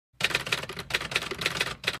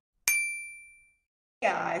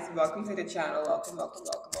Guys, welcome to the channel. Welcome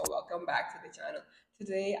back to the channel.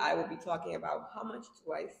 Today I will be talking about how much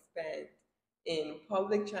do I spend in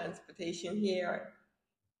public transportation here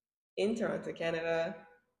in Toronto, Canada.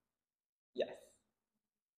 Yes.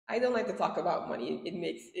 I don't like to talk about money.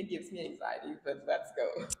 It gives me anxiety, but let's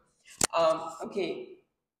go. Okay.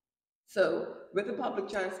 So with the public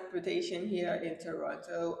transportation here in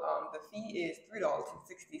Toronto, the fee is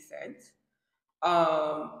 $3.60.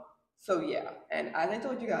 Um, so yeah, and as I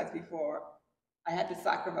told you guys before, I had to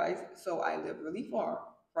sacrifice, so I live really far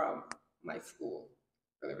from my school,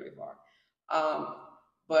 really far. Um,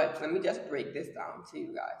 but let me just break this down to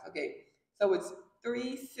you guys. Okay, so it's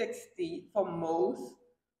 360 for most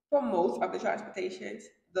of the transportations,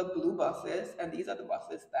 the blue buses, and these are the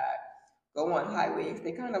buses that go on highways.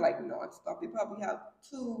 They kind of like non-stop. They probably have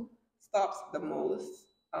two stops the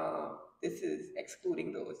most. This is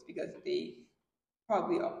excluding those because they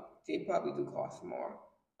probably do cost more.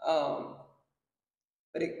 Um,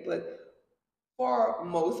 but for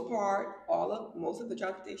most part, all of most of the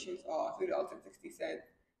transportations are $3.60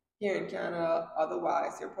 here in Canada.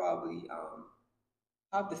 Otherwise, you're probably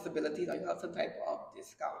have disabilities or you have some type of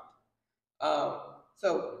discount. Um,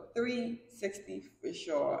 so 360 for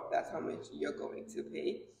sure. That's how much you're going to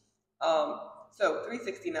pay. So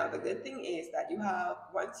 360 now. The good thing is that you have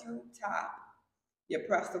once you tap, you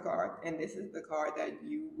press the card, and this is the card that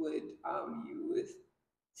you would use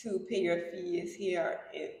to pay your fees here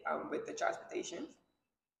with the transportation.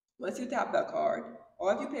 Once you tap that card,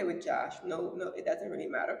 or if you pay with cash, no, it doesn't really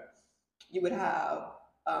matter. You would have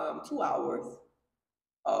 2 hours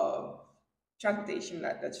of transportation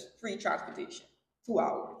that's free transportation. 2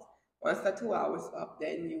 hours. Once that 2 hours up,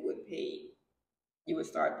 then you would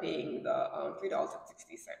start paying the $3.60.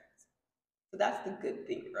 So that's the good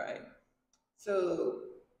thing, right? So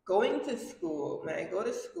going to school, when I go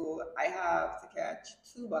to school, I have to catch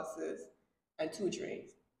two buses and two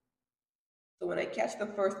trains. So when I catch the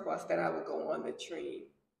first bus, then I will go on the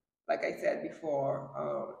train. Like I said before,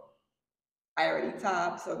 I already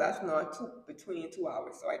tapped, so that's not between 2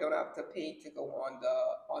 hours. So I don't have to pay to go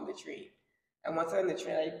on the train. And once I'm on the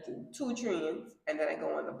train, I do two trains and then I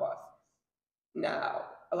go on the bus. Now,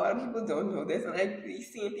 a lot of people don't know this, and I be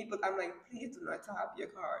seeing people. I'm like, please do not tap your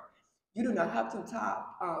card. You do not have to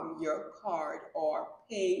tap your card or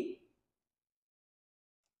pay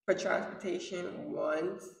for transportation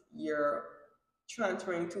once you're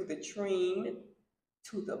transferring to the train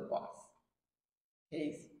to the bus.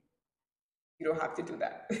 Okay, you don't have to do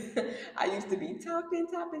that. I used to be tapping.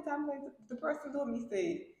 Like the person told me,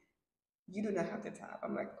 say, you do not have to tap.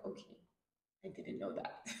 I'm like, okay, I didn't know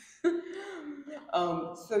that.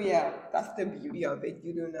 So yeah, that's the beauty of it.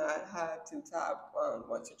 You do not have to tap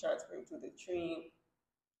once you're transferring to the train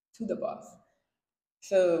to the bus.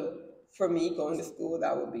 So for me, going to school,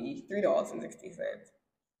 that would be $3.60.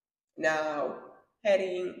 Now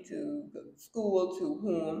heading to the school to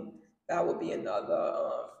home, that would be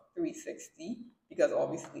another 360 because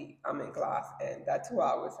obviously I'm in class and that 2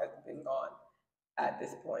 hours has been gone at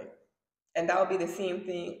this point. And that will be the same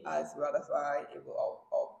thing as well. That's why it will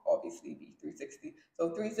obviously be 360. So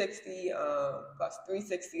 360 plus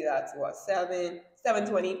 360, that's what,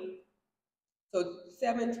 720. So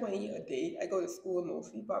 720 a day. I go to school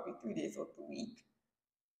mostly, probably 3 days of the week.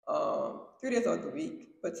 3 days of the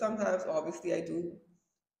week. But sometimes, obviously, I do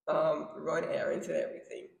run errands and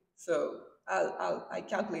everything. So I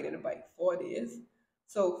calculated it by 4 days.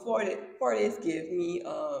 So 4 days give me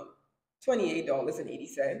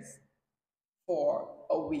 $28.80 for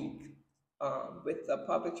a week with the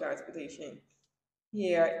public transportation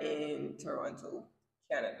here in Toronto,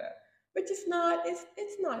 Canada, which is not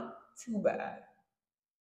it's not too bad.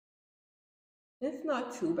 It's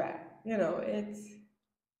not too bad,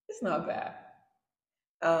 it's not bad.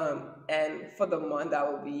 And for the month that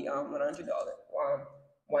will be $100,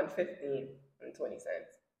 115.20.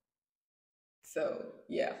 So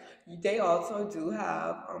yeah, they also do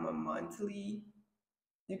have a monthly.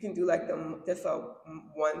 You can do like just a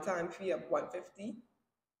one time fee of 150,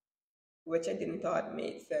 which I didn't thought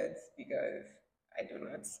made sense because I do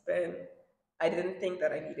not spend. I didn't think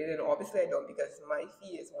that I needed it. Obviously, I don't because my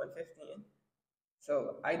fee is 115,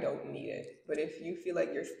 so I don't need it. But if you feel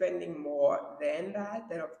like you're spending more than that,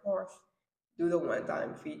 then of course do the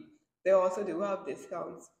one-time fee. They also do have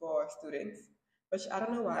discounts for students, which I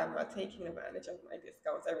don't know why I'm not taking advantage of my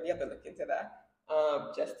discounts. I really have to look into that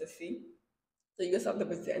just to see. So you just have to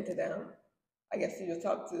present to them. I guess you just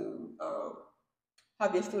have to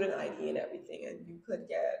have your student ID and everything, and you could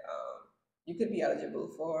be eligible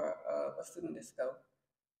for a student discount.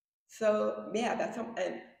 So yeah, that's some.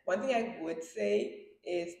 And one thing I would say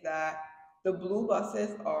is that The blue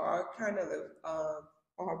buses are kind of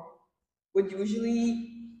are would usually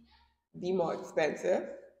be more expensive.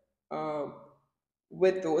 Um,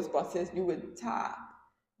 with those buses, you would tap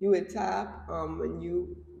when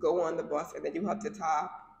you go on the bus, and then you have to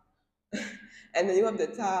tap, and then you have to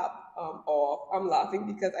tap off. I'm laughing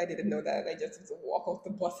because I didn't know that. I just had to walk off the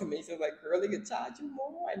bus, and they said like, "Girl, they could charge you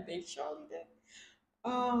more," and they surely did.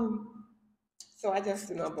 Um, so I just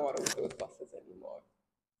do not bother with those buses anymore.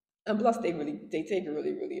 And plus, they take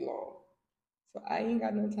really long. So I ain't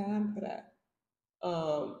got no time for that.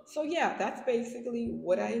 So yeah, that's basically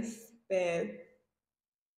what I spent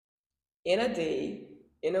in a day,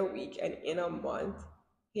 in a week, and in a month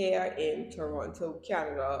here in Toronto,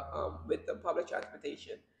 Canada, with the public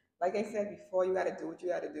transportation. Like I said before, you got to do what you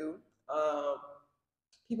got to do. Um,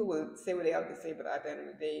 People will say what they have to say, but at the end of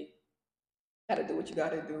the day, got to do what you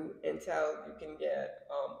got to do until you can get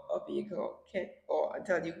a vehicle, or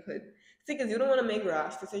until you could. See, because you don't want to make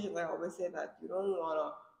rash decisions. I always say that you don't want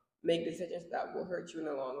to make decisions that will hurt you in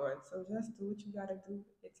the long run. So just do what you got to do.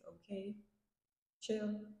 It's okay.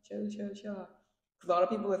 Chill. Because a lot of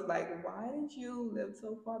people is like, why did you live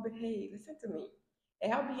so far? But hey, listen to me.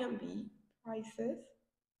 Airbnb prices,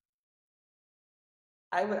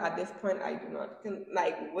 I would at this point I do not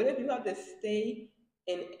like. What if you have to stay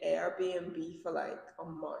in Airbnb for like a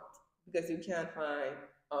month because you can't find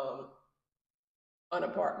um an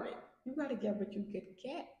apartment? You gotta get what you can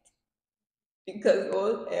get because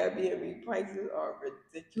those Airbnb prices are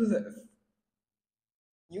ridiculous.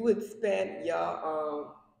 You would spend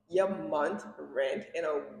your month rent in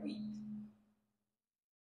a week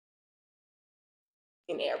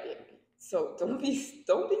in Airbnb. So don't be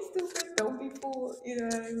stupid, don't be fooled, you know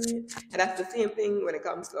what I mean? And that's the same thing when it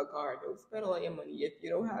comes to a car. Don't spend all your money if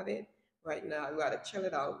you don't have it right now. You gotta chill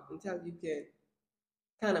it out until you can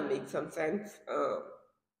kind of make some sense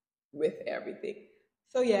with everything.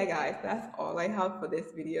 So yeah, guys, that's all I have for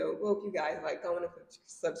this video. Hope you guys like, comment, and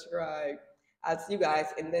subscribe. I'll see you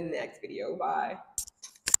guys in the next video. Bye.